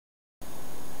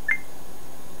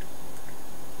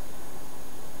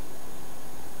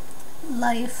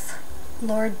Life,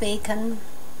 Lord Bacon.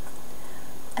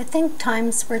 I think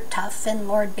times were tough in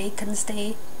Lord Bacon's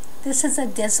day. This is a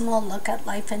dismal look at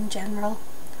life in general.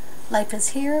 Life is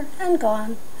here and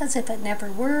gone, as if it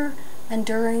never were, and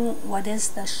during what is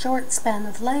the short span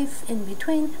of life in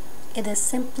between, it is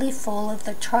simply full of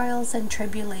the trials and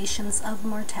tribulations of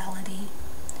mortality.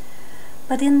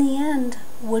 But in the end,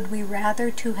 would we rather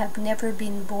to have never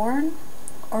been born,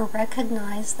 or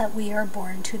recognize that we are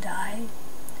born to die?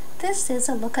 This is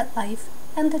a look at life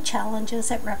and the challenges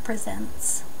it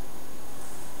represents.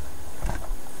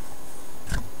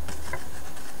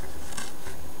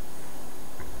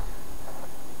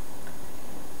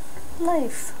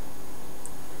 Life.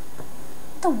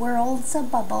 The world's a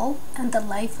bubble, and the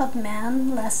life of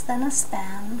man less than a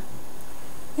span.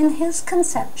 In his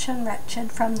conception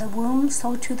wretched from the womb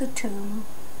so to the tomb,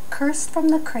 cursed from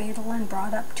the cradle and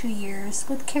brought up to years,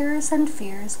 with cares and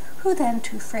fears, who then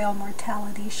to frail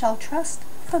mortality shall trust,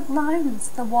 but limes,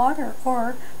 the water,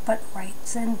 or but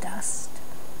writes in dust?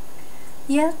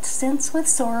 Yet, since with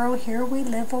sorrow here we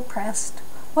live oppressed,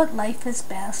 what life is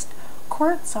best?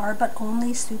 Courts are but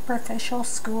only superficial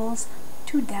schools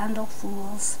to dandle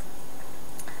fools.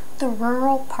 The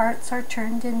rural parts are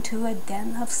turned into a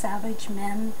den of savage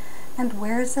men, and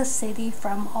where's a city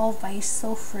from all vice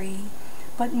so free,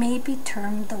 but may be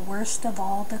termed the worst of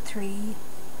all the three?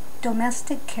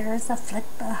 Domestic cares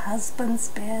afflict the husband's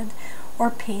bed, or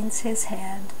pains his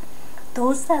head.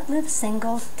 Those that live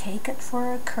single take it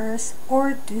for a curse,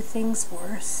 or do things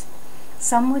worse.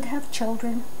 Some would have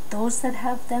children, those that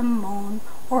have them moan,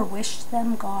 or wish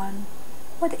them gone.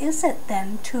 What is it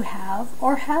then to have,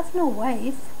 or have no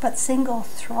wife, but single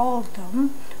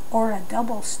thraldom, or a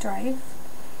double strife?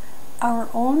 Our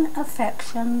own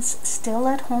affections still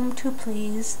at home to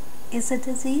please is a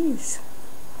disease.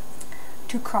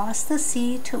 To cross the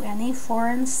sea to any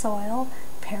foreign soil,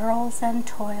 perils and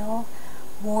toil,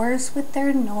 wars with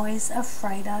their noise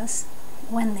affright us.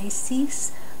 When they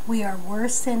cease, we are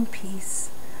worse in peace.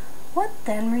 What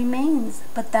then remains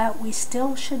but that we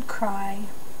still should cry,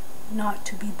 not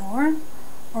to be born,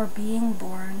 or being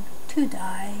born to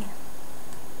die?